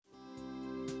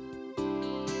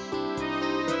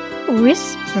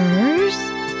Whispers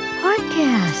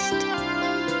Podcast.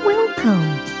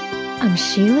 Welcome. I'm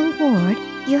Sheila Ward,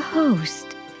 your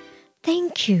host.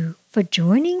 Thank you for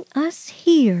joining us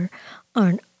here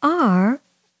on our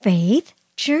faith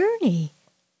journey.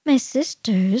 My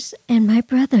sisters and my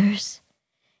brothers,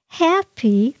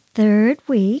 happy third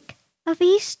week of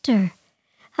Easter.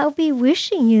 I'll be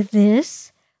wishing you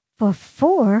this for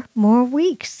 4 more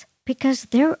weeks because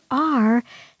there are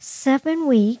 7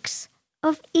 weeks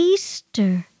of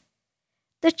Easter.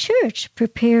 The church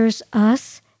prepares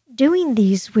us during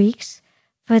these weeks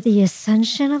for the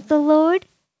Ascension of the Lord,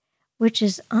 which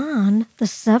is on the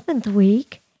 7th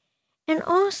week, and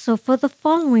also for the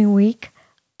following week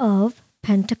of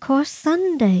Pentecost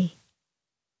Sunday.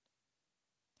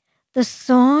 The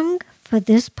song for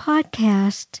this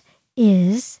podcast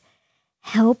is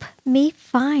Help Me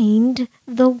Find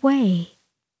the Way.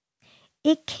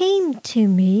 It came to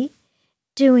me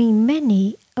doing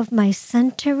many of my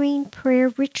centering prayer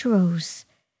rituals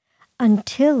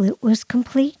until it was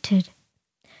completed.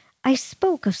 I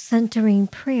spoke of centering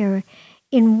prayer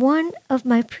in one of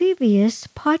my previous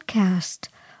podcasts,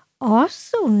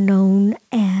 also known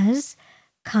as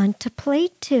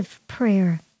contemplative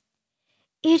prayer.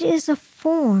 It is a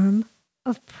form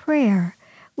of prayer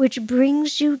which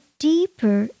brings you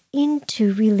deeper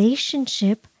into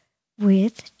relationship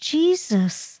with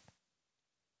Jesus.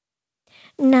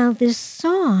 Now, this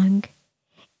song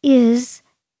is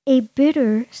a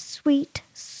bittersweet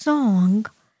song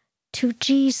to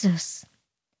Jesus.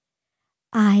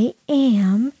 I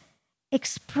am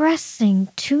expressing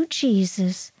to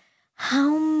Jesus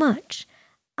how much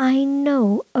I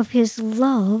know of his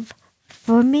love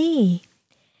for me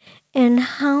and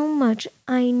how much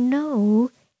I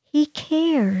know he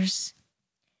cares.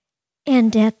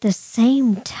 And at the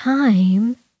same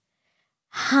time,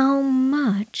 how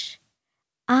much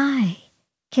I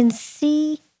can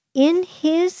see in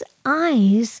his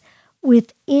eyes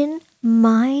within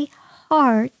my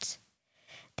heart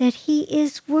that he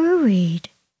is worried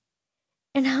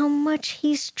and how much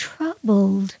he's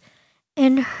troubled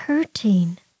and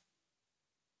hurting.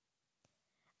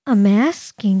 I'm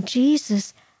asking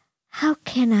Jesus, how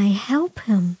can I help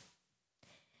him?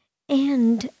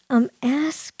 And I'm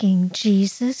asking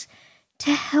Jesus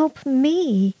to help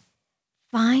me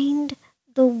find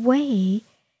the way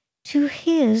to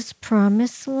his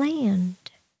promised land.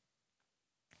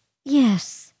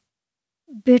 Yes,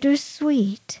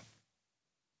 bittersweet.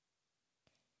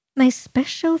 My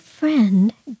special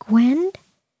friend, Gwen,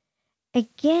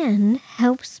 again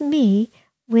helps me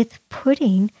with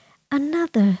putting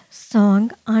another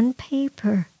song on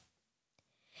paper.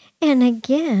 And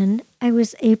again, I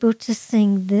was able to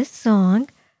sing this song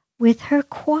with her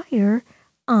choir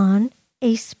on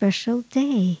a special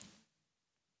day.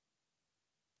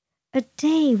 A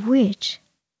day which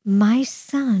my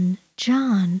son,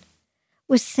 John,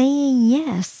 was saying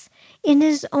yes in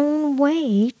his own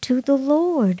way to the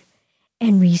Lord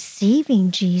and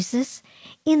receiving Jesus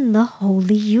in the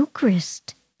Holy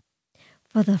Eucharist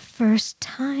for the first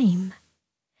time.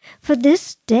 For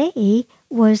this day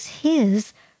was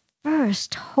his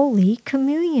first Holy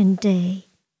Communion Day.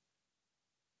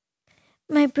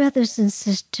 My brothers and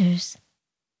sisters,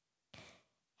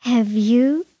 have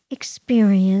you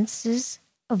experiences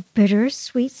of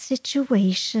bittersweet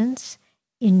situations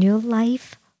in your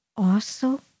life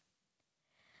also?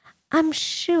 I'm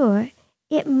sure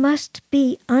it must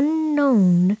be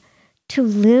unknown to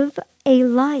live a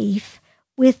life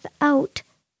without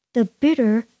the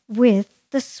bitter with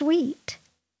the sweet.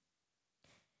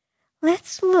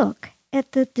 Let's look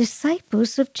at the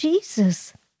disciples of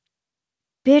Jesus.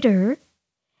 Bitter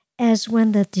as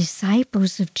when the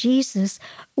disciples of Jesus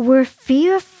were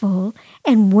fearful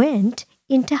and went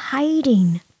into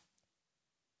hiding.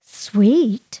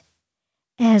 Sweet,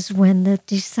 as when the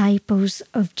disciples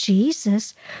of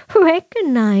Jesus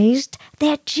recognized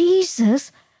that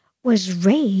Jesus was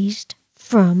raised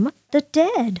from the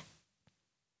dead.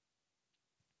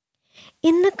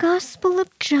 In the Gospel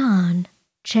of John,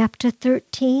 chapter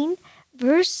 13,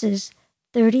 verses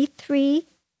 33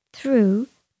 through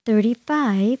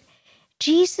 35,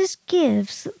 Jesus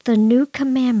gives the new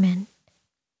commandment.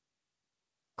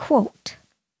 Quote,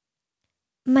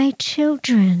 "My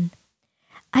children,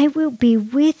 I will be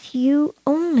with you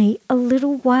only a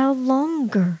little while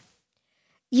longer.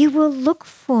 You will look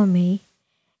for me,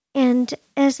 and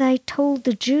as I told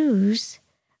the Jews,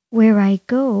 where I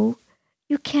go,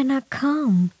 you cannot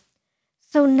come.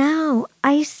 So now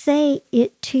I say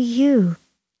it to you.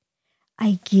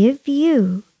 I give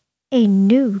you a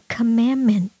new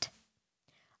commandment.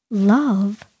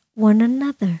 Love one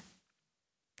another.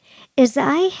 As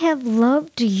I have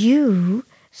loved you,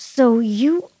 so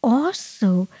you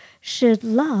also should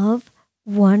love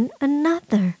one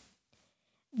another.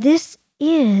 This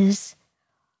is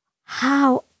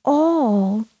how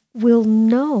all will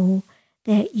know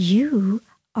that you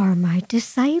are my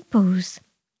disciples,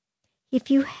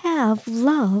 if you have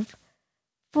love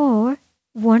for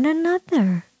one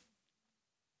another."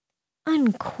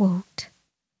 Unquote.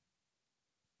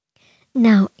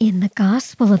 Now, in the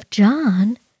Gospel of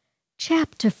John,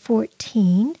 chapter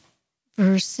 14,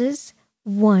 verses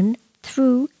 1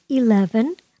 through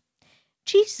 11,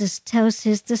 Jesus tells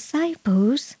his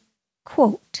disciples,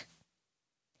 quote,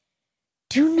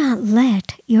 "Do not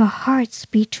let your hearts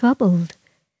be troubled.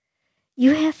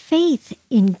 You have faith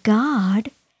in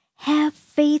God, have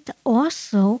faith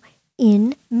also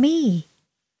in me.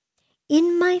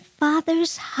 In my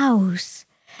Father's house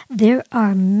there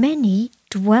are many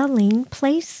dwelling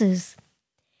places.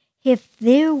 If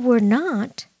there were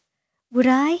not, would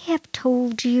I have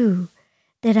told you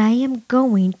that I am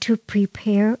going to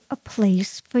prepare a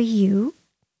place for you?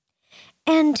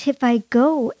 And if I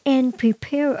go and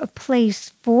prepare a place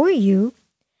for you,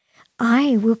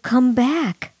 I will come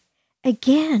back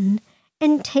again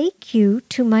and take you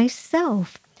to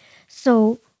myself,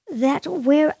 so that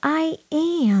where I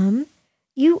am,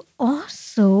 you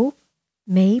also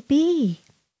may be.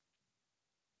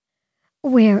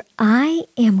 Where I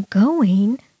am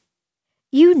going,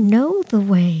 you know the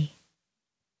way."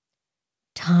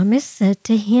 Thomas said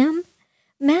to him,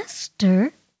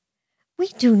 "Master, we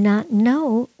do not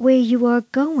know where you are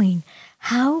going.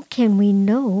 How can we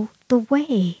know the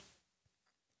way?"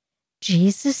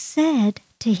 Jesus said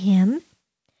to him,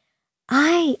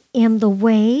 "I am the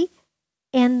way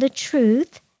and the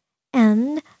truth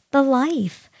and the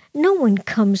life. No one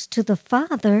comes to the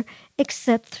Father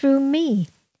except through me.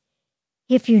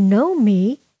 If you know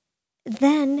me,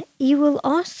 then you will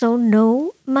also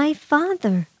know my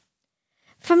Father.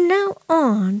 From now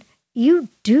on, you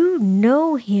do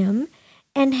know him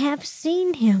and have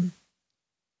seen him."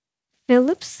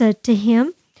 Philip said to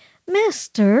him,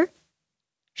 "Master,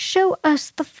 show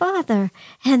us the Father,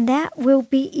 and that will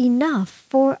be enough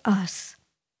for us."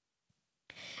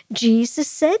 Jesus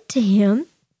said to him,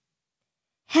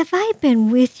 "Have I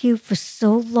been with you for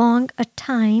so long a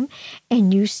time,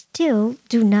 and you still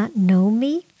do not know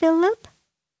me, Philip?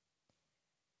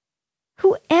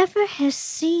 Whoever has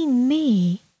seen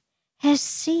me has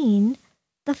seen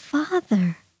the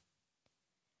Father.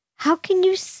 How can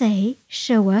you say,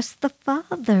 'Show us the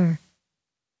Father'?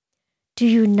 Do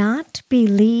you not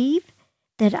believe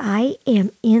that I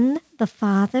am in the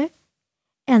Father,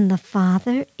 and the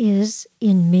Father is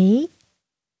in me?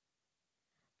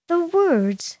 The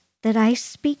words that I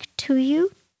speak to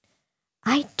you,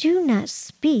 I do not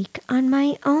speak on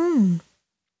my own.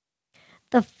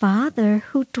 The Father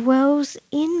who dwells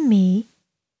in me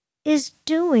is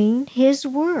doing his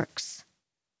works.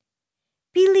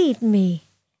 Believe me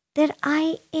that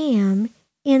I am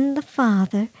in the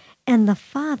Father and the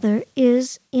Father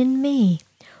is in me,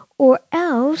 or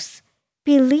else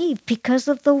believe because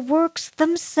of the works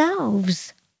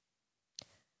themselves."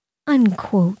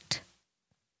 Unquote.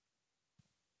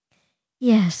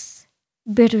 Yes,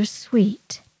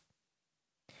 bittersweet.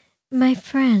 My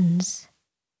friends,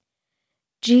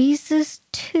 Jesus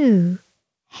too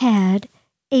had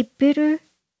a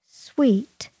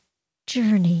bitter-sweet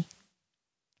journey.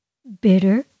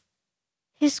 Bitter,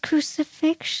 his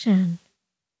crucifixion.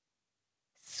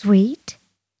 Sweet,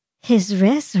 his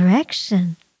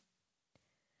resurrection.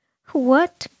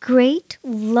 What great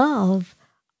love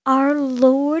our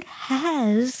Lord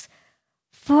has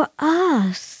for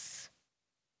us,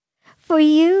 for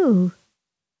you,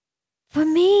 for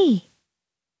me.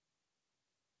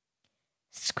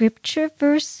 Scripture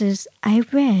verses I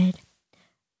read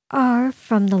are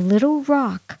from the Little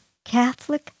Rock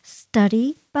Catholic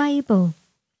Study Bible.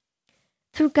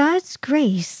 Through God's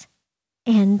grace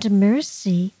and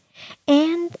mercy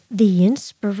and the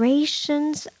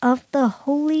inspirations of the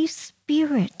Holy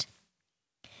Spirit,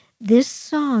 this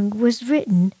song was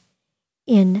written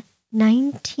in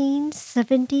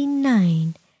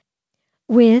 1979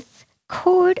 with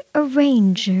chord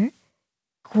arranger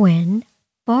Gwen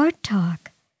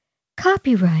Bartok.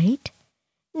 Copyright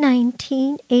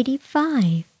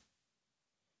 1985.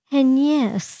 And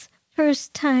yes,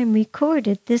 first time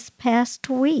recorded this past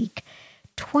week,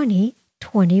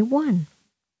 2021.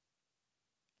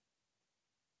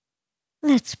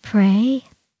 Let's pray.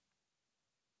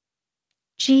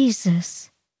 Jesus,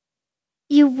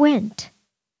 you went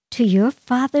to your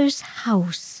Father's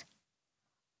house,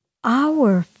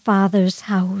 our Father's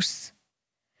house,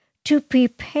 to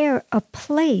prepare a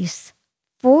place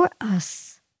for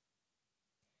us.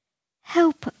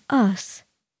 Help us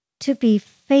to be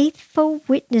faithful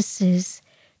witnesses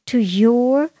to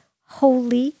your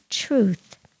holy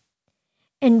truth,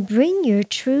 and bring your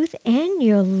truth and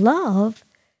your love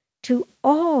to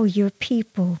all your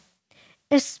people,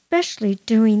 especially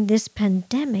during this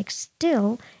pandemic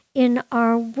still in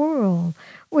our world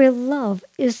where love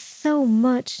is so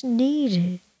much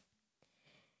needed.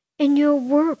 And your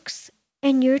works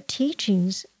and your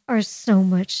teachings are so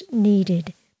much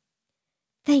needed.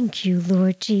 Thank you,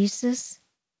 Lord Jesus.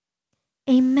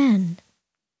 Amen.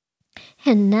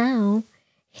 And now,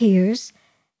 here's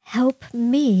Help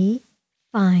Me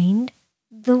Find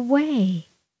the Way.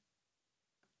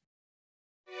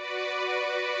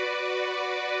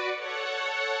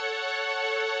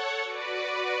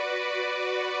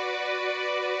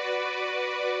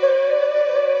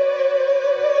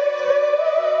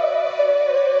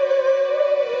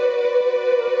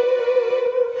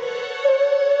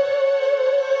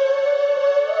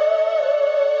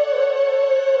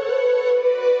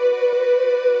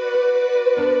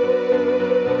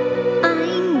 I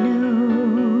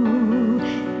know,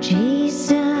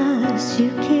 Jesus,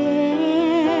 you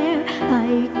care.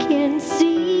 I can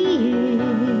see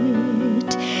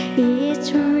it.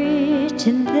 It's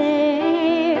written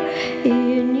there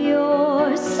in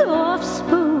your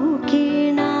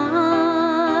soft-spoken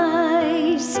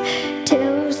eyes.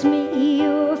 Tells me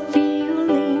your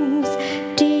feelings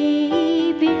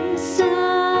deep inside.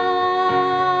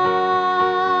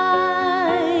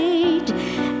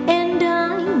 And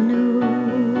I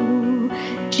know,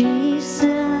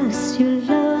 Jesus, you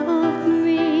love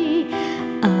me.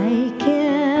 I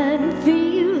can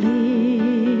feel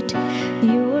it.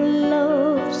 Your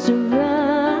love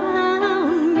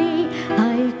surrounds me.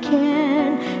 I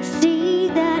can see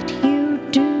that you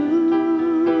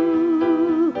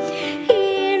do.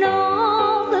 In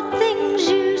all the things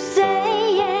you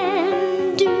say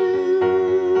and do.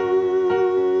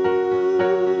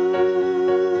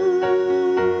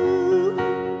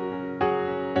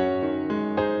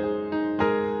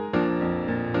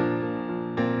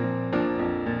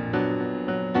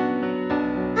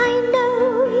 I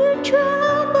know you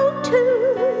trouble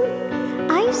too.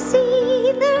 I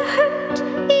see the hurt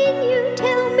in you.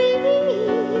 Tell me,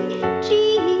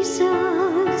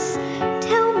 Jesus,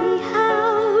 tell me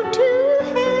how to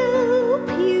help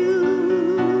you.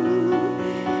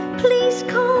 Please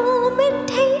come and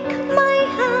take my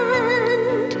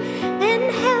hand and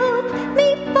help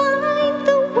me find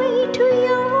the way to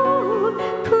your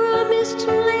promised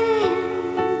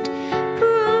land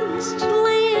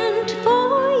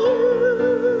for you.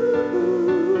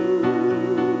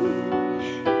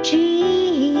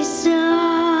 Jesus,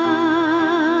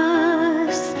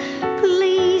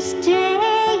 please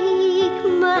take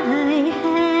my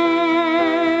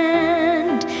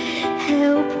hand.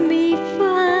 Help me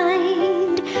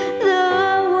find the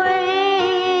way.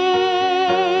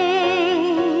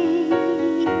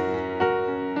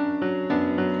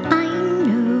 I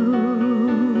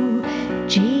know,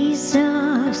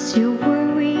 Jesus, you're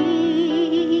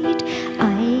worried.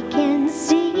 I can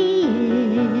see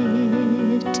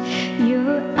it.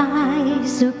 Your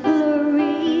eyes are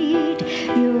blurred.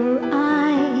 Your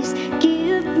eyes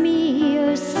give me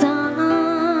a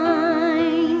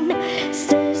sign.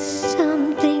 Says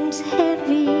something's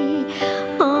heavy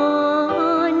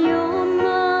on your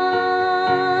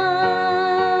mind.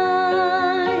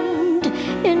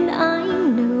 And I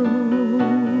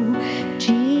know,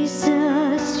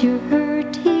 Jesus, you're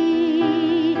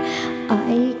hurting.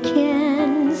 I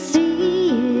can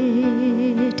see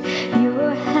it.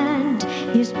 Your hand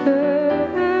is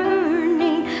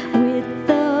burning with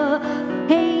the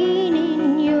pain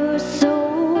in your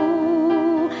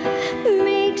soul.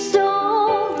 Makes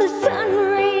all the sun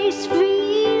rays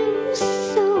feel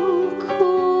so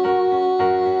cold.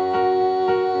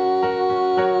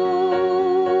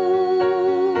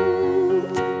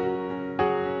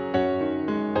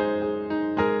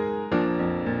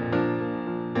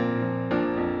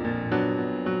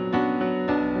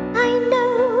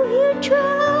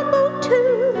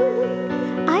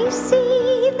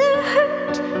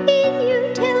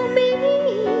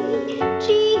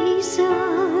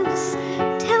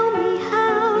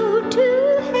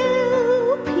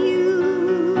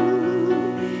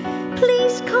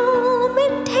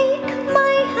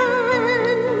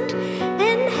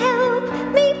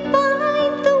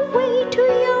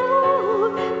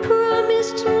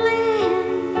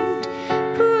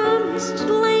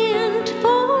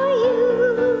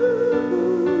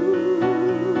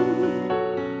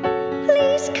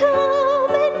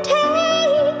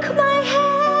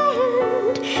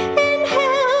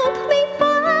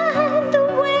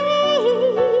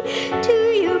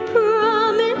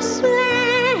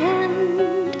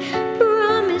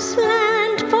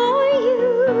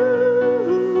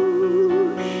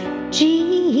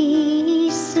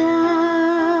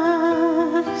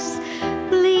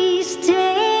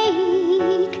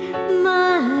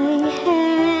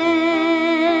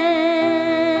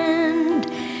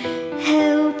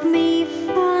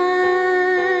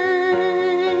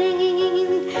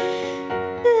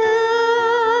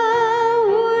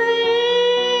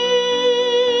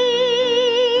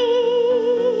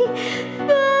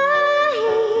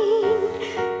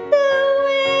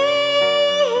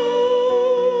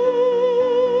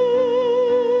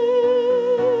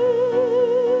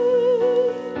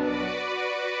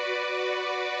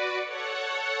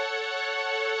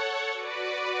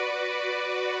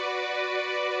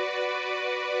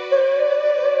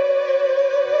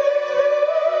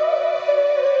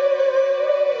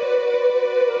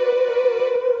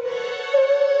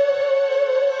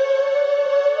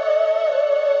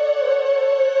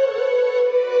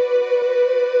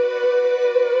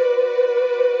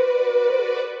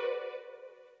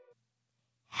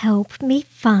 help me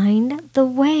find the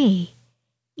way.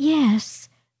 Yes,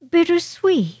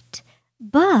 bittersweet,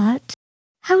 but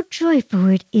how joyful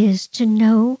it is to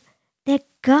know that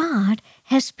God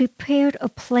has prepared a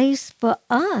place for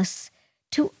us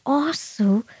to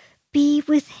also be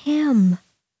with Him.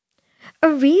 A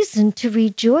reason to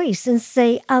rejoice and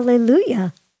say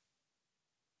Alleluia.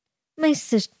 My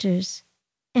sisters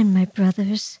and my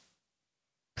brothers,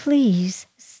 please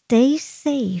stay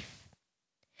safe.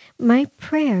 My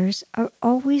prayers are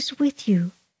always with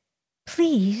you.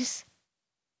 Please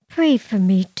pray for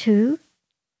me too.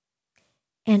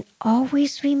 And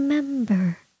always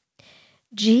remember,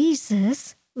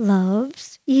 Jesus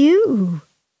loves you.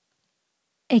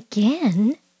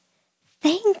 Again,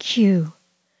 thank you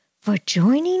for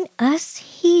joining us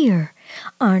here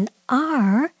on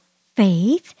our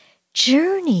faith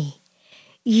journey.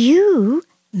 You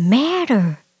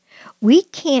matter. We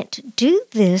can't do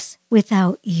this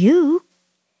without you.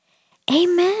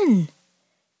 Amen.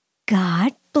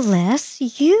 God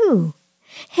bless you.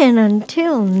 And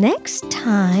until next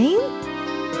time,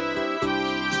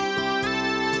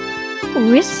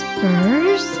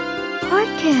 Whispers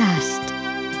Podcast.